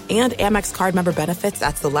Notified, and Amex card member benefits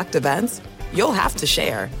at select events, you'll have to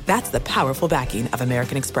share. That's the powerful backing of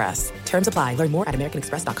American Express. Terms apply. Learn more at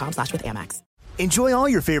americanexpress.com/withAmex. Enjoy all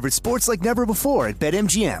your favorite sports like never before at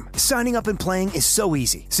BetMGM. Signing up and playing is so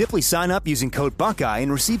easy. Simply sign up using code Buckeye and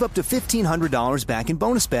receive up to $1,500 back in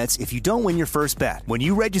bonus bets if you don't win your first bet. When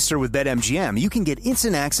you register with BetMGM, you can get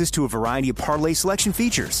instant access to a variety of parlay selection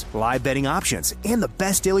features, live betting options, and the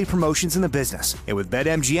best daily promotions in the business. And with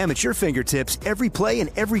BetMGM at your fingertips, every play and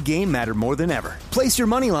every game matter more than ever. Place your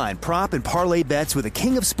moneyline, prop, and parlay bets with the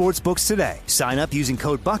king of sportsbooks today. Sign up using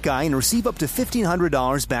code Buckeye and receive up to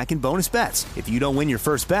 $1,500 back in bonus bets if you don't win your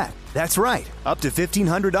first bet. That's right, up to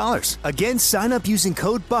 $1,500. Again, sign up using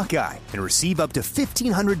code Buckeye and receive up to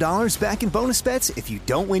 $1,500 back in bonus bets if you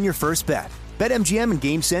don't win your first bet. BetMGM and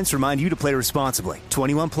GameSense remind you to play responsibly.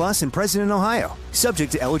 21 plus and present in Ohio.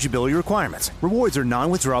 Subject to eligibility requirements. Rewards are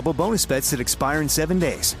non-withdrawable bonus bets that expire in 7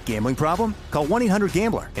 days. Gambling problem? Call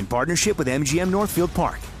 1-800-GAMBLER in partnership with MGM Northfield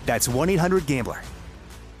Park. That's 1-800-GAMBLER.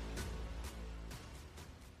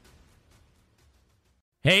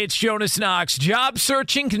 Hey, it's Jonas Knox. Job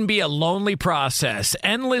searching can be a lonely process.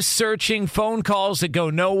 Endless searching, phone calls that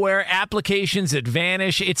go nowhere, applications that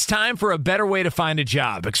vanish. It's time for a better way to find a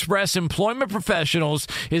job. Express Employment Professionals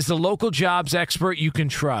is the local jobs expert you can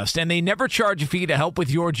trust, and they never charge a fee to help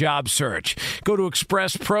with your job search. Go to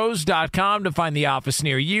expresspros.com to find the office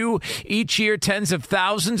near you. Each year, tens of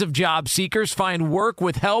thousands of job seekers find work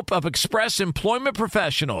with help of Express Employment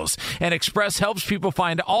Professionals, and Express helps people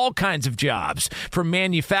find all kinds of jobs, from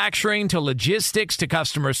manufacturing to logistics to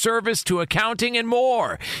customer service to accounting and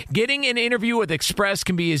more. Getting an interview with Express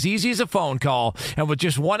can be as easy as a phone call, and with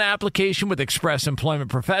just one application with Express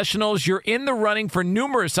Employment Professionals, you're in the running for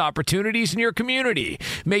numerous opportunities in your community.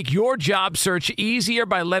 Make your job search easier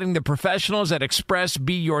by letting the professionals at Express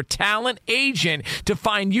be your talent agent to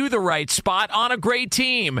find you the right spot on a great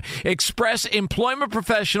team. Express Employment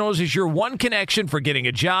Professionals is your one connection for getting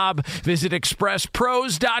a job. Visit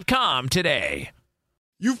expresspros.com today.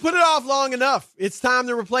 You've put it off long enough. It's time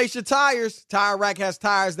to replace your tires. Tire Rack has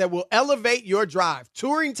tires that will elevate your drive.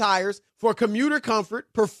 Touring tires for commuter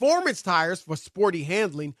comfort, performance tires for sporty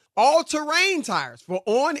handling, all-terrain tires for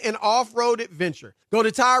on- and off-road adventure. Go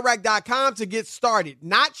to TireRack.com to get started.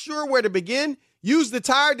 Not sure where to begin? Use the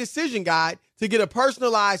Tire Decision Guide to get a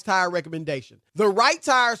personalized tire recommendation. The right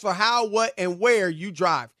tires for how, what, and where you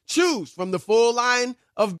drive. Choose from the full line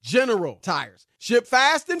of General tires. Ship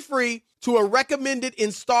fast and free to a recommended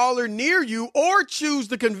installer near you, or choose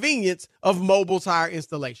the convenience of mobile tire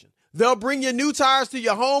installation. They'll bring your new tires to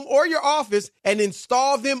your home or your office and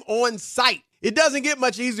install them on site. It doesn't get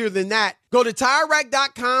much easier than that. Go to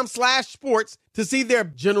TireRack.com/sports to see their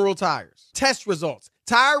General tires, test results,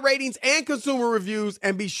 tire ratings, and consumer reviews,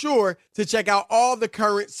 and be sure to check out all the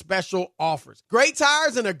current special offers. Great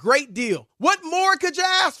tires and a great deal. What more could you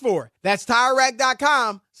ask for? That's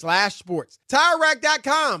TireRack.com/sports.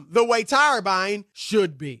 TireRack.com, the way tire buying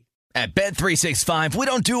should be. At Bet365, we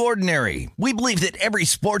don't do ordinary. We believe that every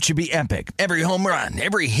sport should be epic. Every home run,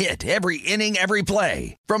 every hit, every inning, every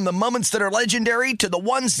play. From the moments that are legendary to the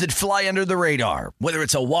ones that fly under the radar. Whether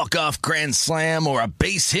it's a walk-off grand slam or a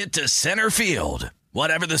base hit to center field.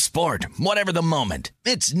 Whatever the sport, whatever the moment,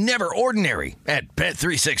 it's never ordinary at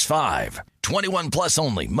Bet365. 21 plus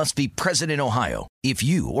only. Must be present in Ohio. If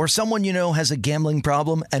you or someone you know has a gambling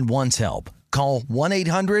problem and wants help, call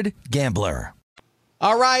 1-800-GAMBLER.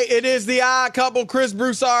 All right, it is the odd couple. Chris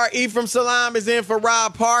Broussard, Ephraim Salam is in for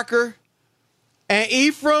Rob Parker. And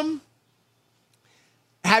Ephraim,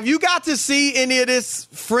 have you got to see any of this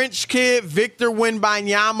French kid, Victor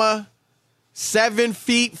Wembanyama, 7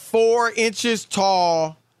 feet 4 inches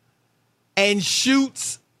tall, and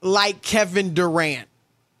shoots like Kevin Durant?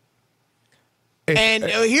 And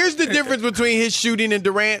here's the difference between his shooting and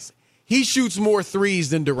Durant's. He shoots more threes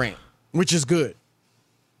than Durant, which is good.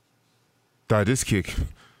 This kick,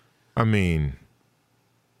 I mean,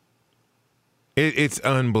 it's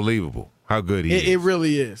unbelievable how good he is. It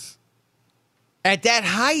really is. At that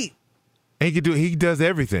height. And he does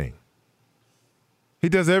everything. He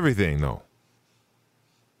does everything, though.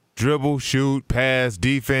 Dribble, shoot, pass,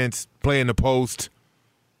 defense, play in the post,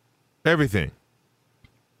 everything.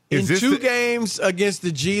 In two games against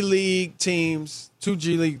the G League teams, 2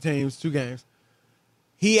 G League teams, 2 games,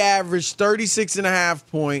 he averaged 36.5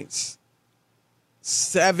 points,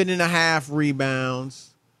 7.5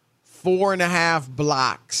 rebounds, 4.5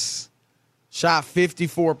 blocks, shot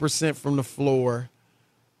 54% from the floor,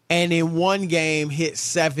 and in one game hit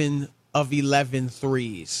 7 of 11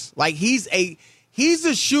 threes. Like, he's a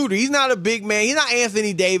shooter. He's not a big man. He's not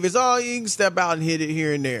Anthony Davis. Oh, you can step out and hit it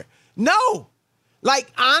here and there. No.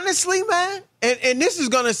 Like, honestly, man, and this is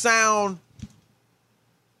going to sound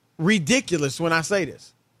ridiculous when I say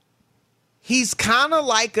this. He's kind of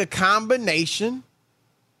like a combination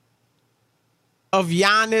of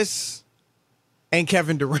Giannis and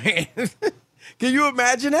Kevin Durant. Can you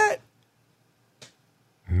imagine that?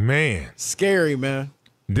 Man. Scary, man.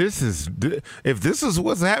 If this is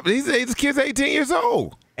what's happening, this kid's 18 years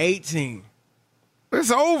old. 18.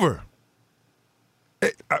 It's over.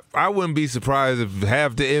 I wouldn't be surprised if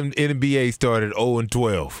half the NBA started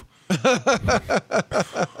 0-12.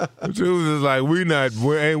 It was just like we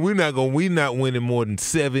not winning more than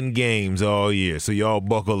 7 games all year. So y'all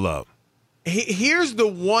buckle up. Here's the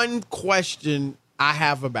one question I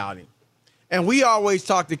have about him. And we always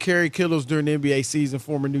talk to Kerry Kittles during the NBA season,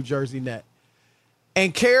 former New Jersey Net.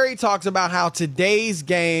 And Kerry talks about how today's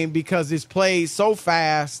game, because it's played so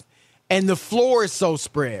fast and the floor is so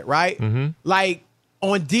spread, right? Mm-hmm. Like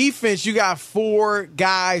on defense, you got 4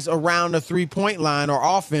 guys around the 3-point line or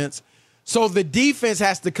offense. So the defense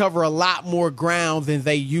has to cover a lot more ground than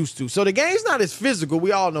they used to. So the game's not as physical.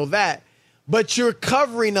 We all know that. But you're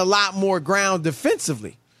covering a lot more ground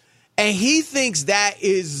defensively. And he thinks that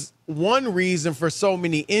is one reason for so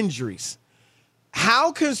many injuries.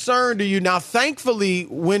 How concerned are you? Now, thankfully,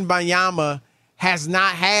 Wembanyama has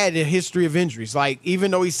not had a history of injuries. Like, even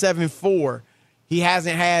though he's 7'4", he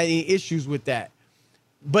hasn't had any issues with that.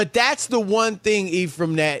 But that's the one thing,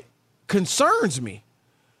 Ephraim, that concerns me,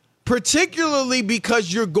 particularly because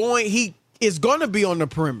he is going to be on the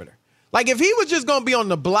perimeter. Like, if he was just going to be on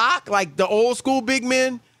the block, like the old school big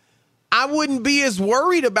men, I wouldn't be as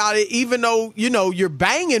worried about it, even though, you're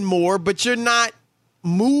banging more, but you're not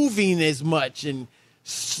moving as much and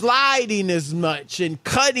sliding as much and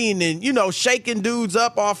cutting and, shaking dudes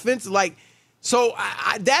up offensive. Like, so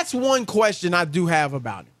that's one question I do have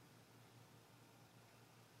about him.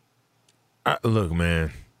 Look,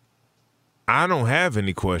 man, I don't have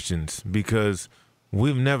any questions because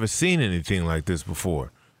we've never seen anything like this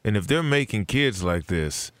before. And if they're making kids like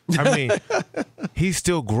this, I mean, he's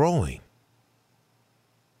still growing.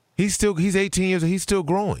 He's 18 years old. He's still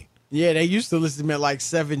growing. Yeah, they used to list him at like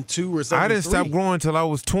 7'2" or something. I didn't stop growing until I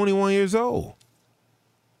was 21 years old.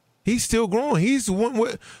 He's still growing.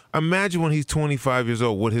 Imagine when he's 25 years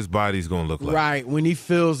old, what his body's going to look like. Right, when he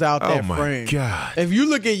fills out that frame. Oh, my God. If you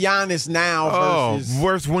look at Giannis now versus...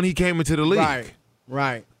 worse when he came into the league.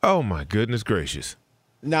 Right. Oh, my goodness gracious.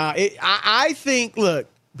 Now, I think, look,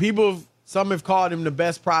 some have called him the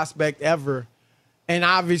best prospect ever. And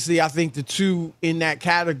obviously, I think the two in that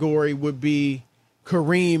category would be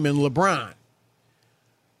Kareem and LeBron.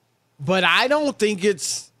 But I don't think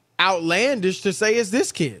it's outlandish to say it's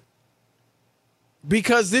this kid.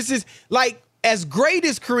 Because this is, like, as great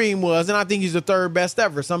as Kareem was, and I think he's the third best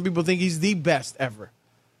ever. Some people think he's the best ever.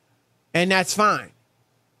 And that's fine.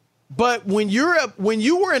 But when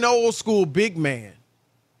you were an old school big man,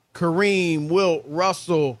 Kareem, Wilt,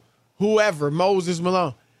 Russell, whoever, Moses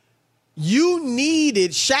Malone, you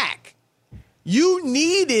needed Shaq. You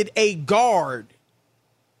needed a guard,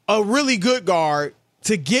 a really good guard,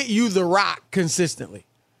 to get you the rock consistently,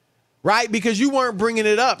 right? Because you weren't bringing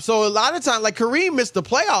it up. So a lot of times, like Kareem missed the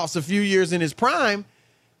playoffs a few years in his prime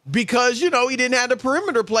because, he didn't have the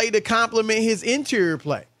perimeter play to complement his interior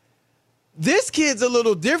play. This kid's a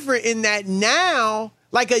little different in that now,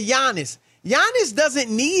 like a Giannis. Giannis doesn't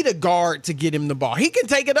need a guard to get him the ball. He can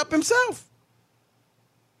take it up himself.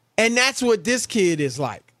 And that's what this kid is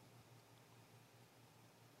like.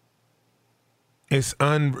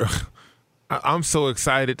 I'm so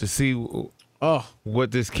excited to see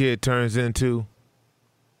what this kid turns into.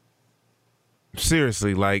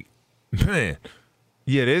 Seriously, like, man,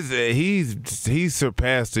 yeah, he's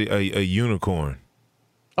surpassed a unicorn.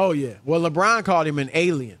 Oh yeah. Well, LeBron called him an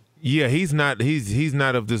alien. Yeah, he's not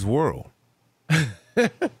of this world.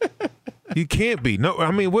 He can't be. No,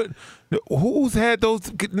 I mean, what? Who's had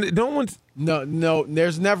those? No one's. No.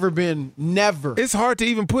 There's never. It's hard to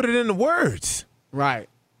even put it into words. Right.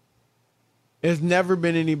 There's never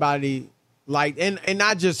been anybody like, and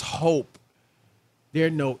I just hope there are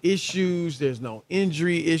no issues. There's no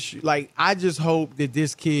injury issue. Like, I just hope that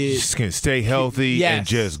this kid just can stay healthy and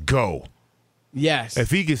just go. Yes.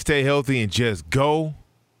 If he can stay healthy and just go,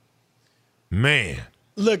 man.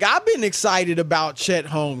 Look, I've been excited about Chet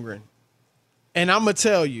Holmgren. And I'm going to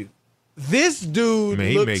tell you, this dude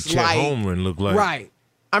he looks makes like... Chet Holmgren look like... Right.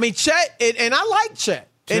 I mean, Chet, and I like Chet.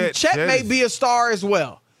 And Chet may be a star as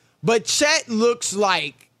well. But Chet looks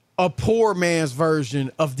like a poor man's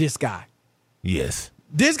version of this guy. Yes.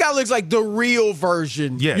 This guy looks like the real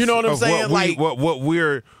version. Yes. You know what I'm saying? What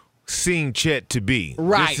we're seeing Chet to be.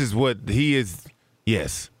 Right. This is what he is.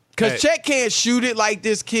 Yes. Because Chet can't shoot it like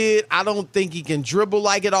this kid. I don't think he can dribble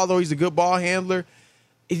like it, although he's a good ball handler.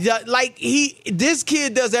 This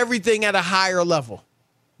kid does everything at a higher level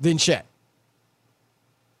than Chet.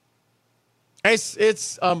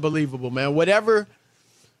 It's unbelievable, man. Whatever,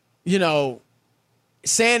 San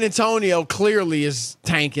Antonio clearly is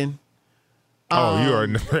tanking. You are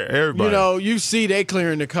everybody. You see they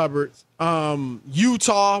clearing the cupboards.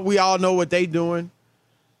 Utah, we all know what they doing.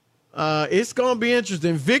 It's going to be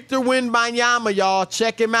interesting. Victor Wembanyama, y'all,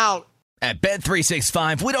 check him out. At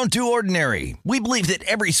Bet365, we don't do ordinary. We believe that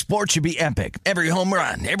every sport should be epic. Every home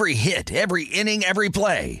run, every hit, every inning, every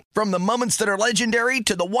play. From the moments that are legendary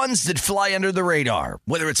to the ones that fly under the radar.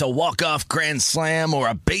 Whether it's a walk-off grand slam or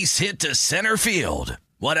a base hit to center field.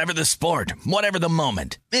 Whatever the sport, whatever the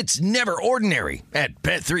moment. It's never ordinary at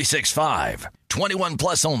Bet365. 21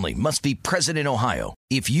 plus only. Must be present in Ohio.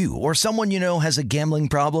 If you or someone you know has a gambling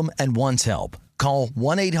problem and wants help, call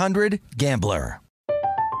 1-800-GAMBLER.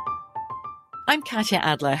 I'm Katya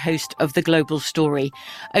Adler, host of The Global Story.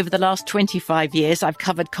 Over the last 25 years, I've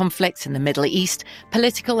covered conflicts in the Middle East,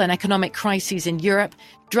 political and economic crises in Europe,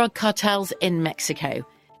 drug cartels in Mexico.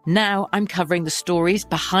 Now I'm covering the stories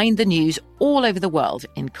behind the news all over the world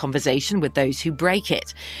in conversation with those who break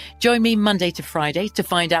it. Join me Monday to Friday to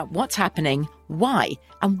find out what's happening, why,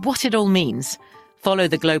 and what it all means. Follow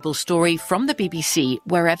The Global Story from the BBC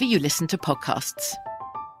wherever you listen to podcasts.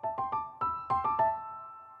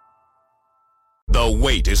 The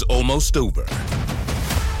wait is almost over.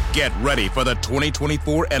 Get ready for the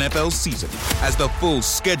 2024 NFL season as the full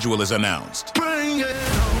schedule is announced.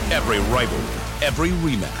 Every rivalry, every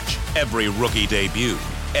rematch, every rookie debut,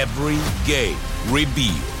 every game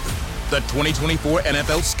revealed. The 2024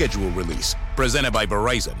 NFL schedule release, presented by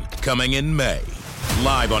Verizon, coming in May.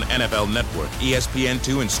 Live on NFL Network,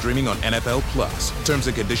 ESPN2, and streaming on NFL Plus. Terms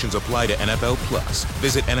and conditions apply to NFL Plus.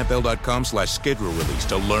 Visit NFL.com/schedule release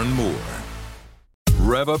to learn more.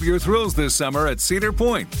 Rev up your thrills this summer at Cedar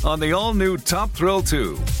Point on the all-new Top Thrill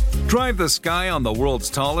 2. Drive the sky on the world's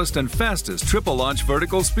tallest and fastest triple-launch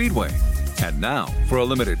vertical speedway. And now, for a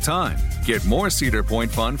limited time, get more Cedar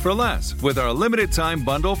Point fun for less with our limited-time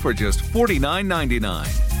bundle for just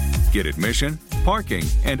 $49.99. Get admission, parking,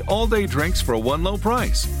 and all-day drinks for one low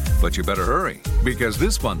price. But you better hurry, because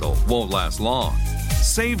this bundle won't last long.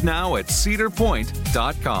 Save now at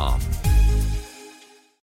cedarpoint.com.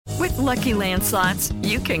 With Lucky Land Slots,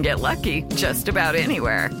 you can get lucky just about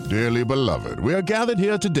anywhere. Dearly beloved, we are gathered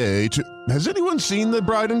here today to... Has anyone seen the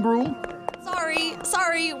bride and groom?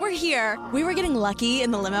 Sorry, we're here. We were getting lucky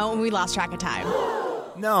in the limo and we lost track of time.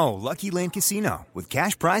 No, Lucky Land Casino, with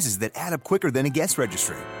cash prizes that add up quicker than a guest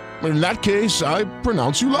registry. In that case, I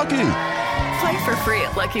pronounce you lucky. Play for free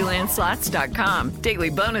at LuckyLandSlots.com. Daily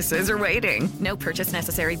bonuses are waiting. No purchase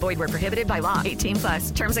necessary. Void where prohibited by law. 18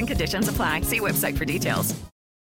 plus. Terms and conditions apply. See website for details.